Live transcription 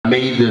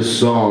made this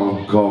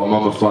song called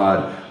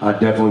Mummified, I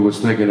definitely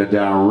was thinking of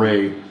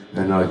Darryl,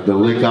 and the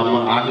lick I'm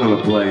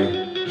gonna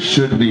play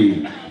should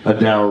be a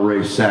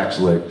Darryl sax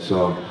lick.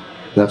 So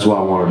that's why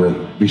I wanted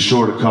to be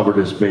sure to cover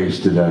this bass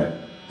today.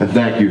 And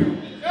thank you.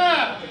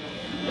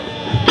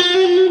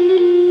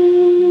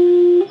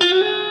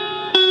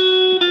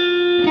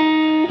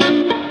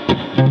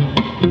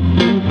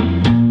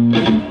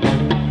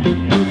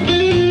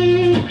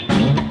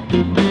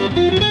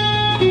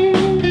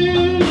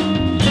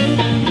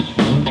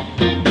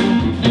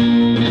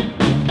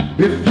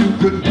 If you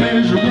could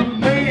measure a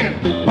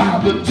man by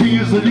the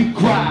tears that he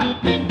cried,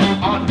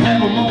 I'd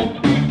have him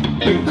on beat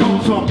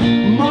because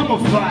I'm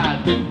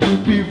mummified.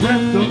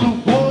 Bereft of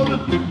the water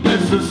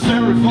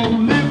necessary for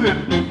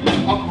living,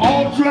 I'm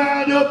all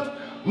dried up,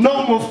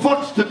 no more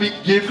fucks to be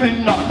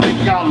given. I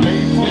think I'll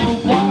lay for a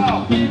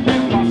while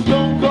in my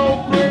stone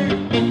cold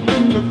grave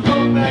to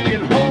come back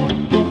and hold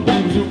the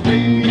ones who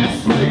made me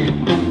a slave.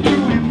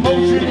 Through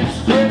emotion and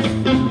stress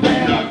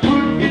that I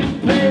couldn't get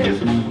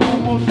past, no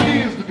more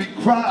tears to be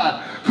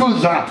cried,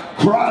 cause I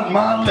cried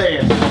my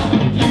last.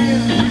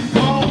 Can't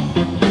recall,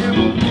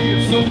 never been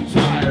so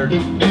tired.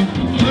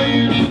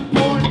 Playing the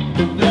point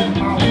that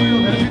my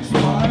will has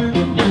expired.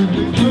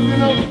 They're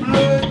drinking up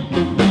blood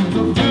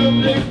to fill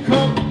their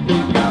cup. I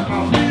got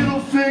my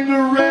middle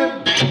finger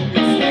wrapped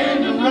and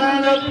standing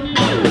right up.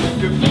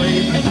 Your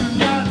claim that you're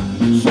not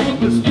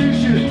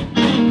superstitious.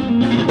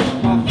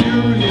 My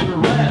fury and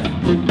wrath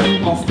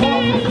are far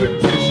from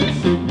fictitious.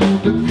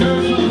 The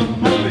curse of the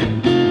moment,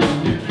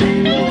 it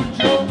ain't no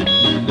joke.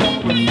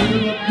 Don't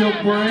fill up your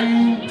brain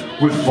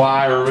with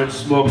fire and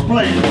smoke.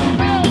 Play.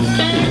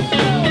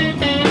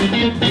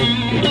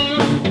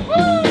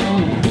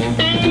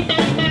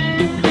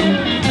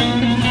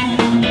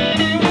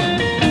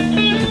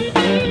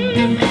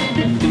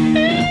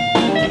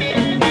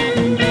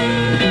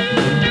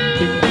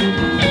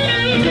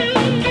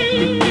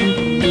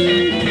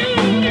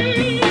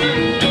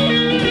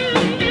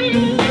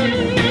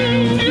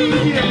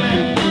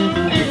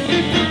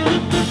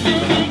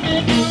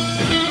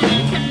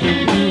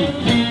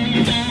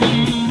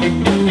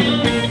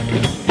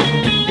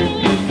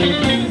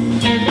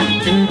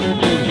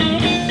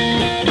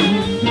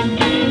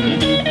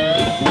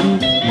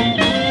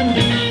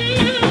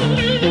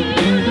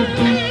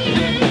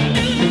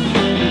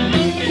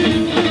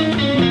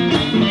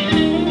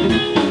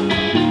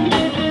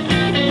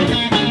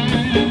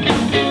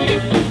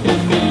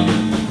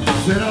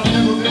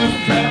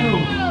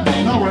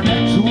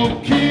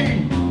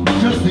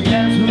 Just the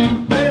absolute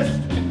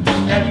best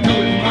at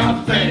doing my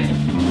thing.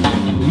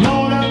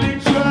 Lord, I've been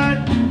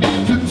trying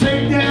to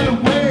take that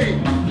away,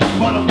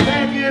 but I'm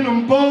backing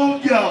them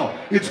both, y'all.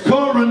 It's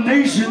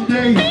Coronation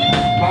Day.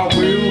 My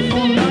will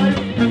for life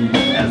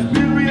has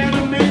been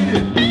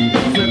reanimated.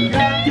 It's a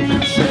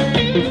goddamn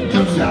shame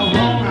just how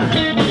long I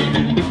have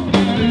waited.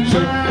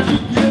 They're trying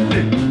to get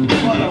me,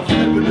 but I'm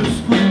flipping the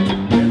script,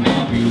 and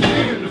I'll be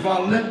damned if I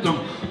let them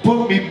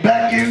put me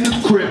back in the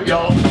crib,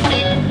 y'all.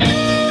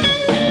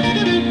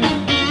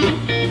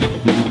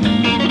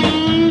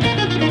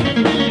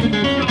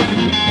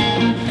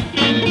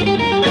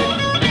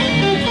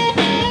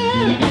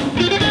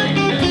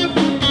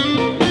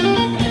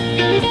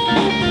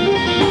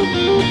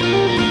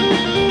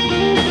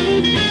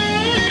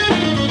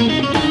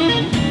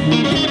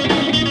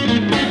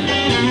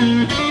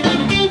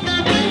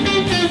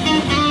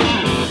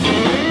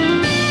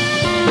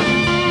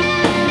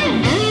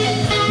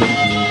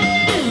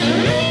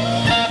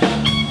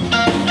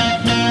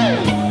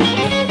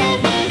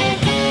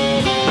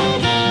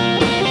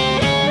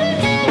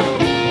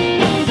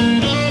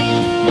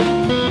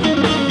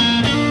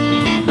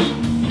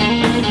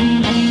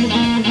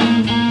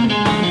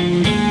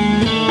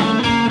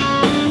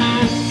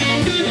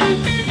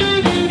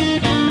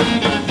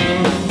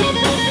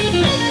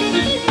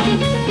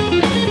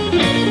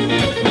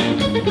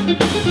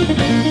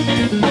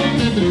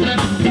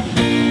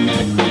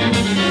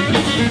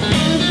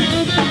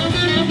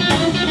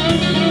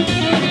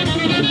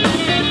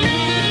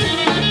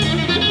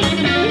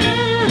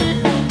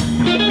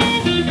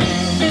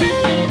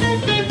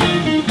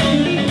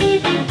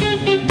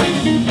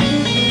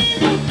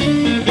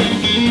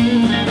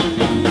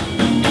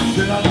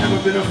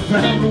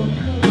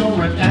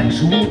 You're an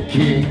actual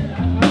king,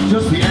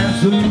 just the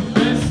absolute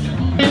best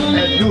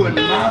at doing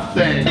my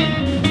thing.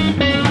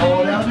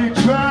 Lord, how they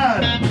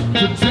tried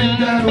to take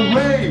that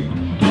away,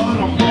 but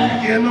I'm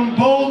backing them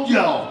both,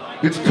 y'all.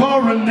 It's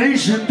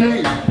Coronation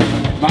Day.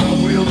 My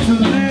will to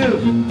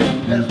live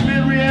has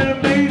been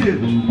reanimated.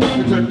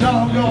 It's a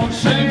doggone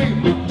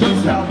shame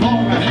just how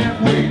long I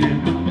have waited.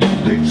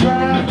 They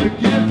tried to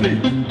get me,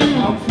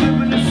 I'm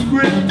flipping the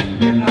script,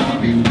 and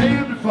I'll be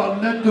damned if I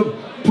let them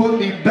put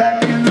me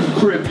back in the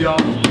crib, y'all.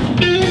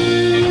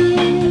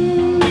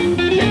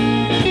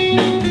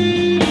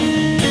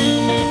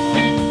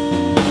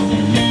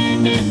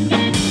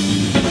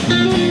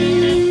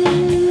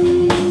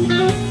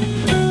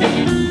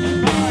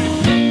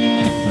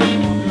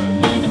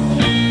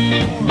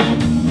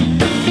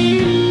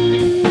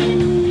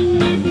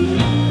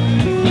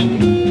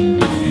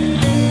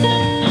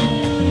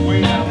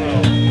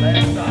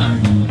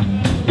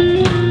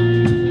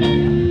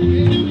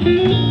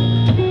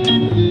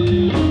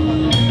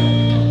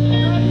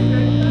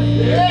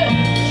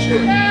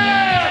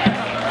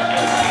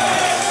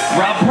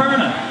 Rob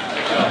Perna.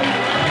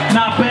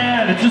 Not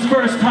bad, it's his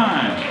first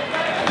time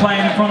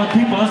playing in front of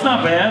people. That's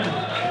not bad.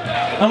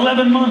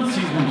 11 months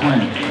he's been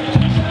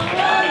playing.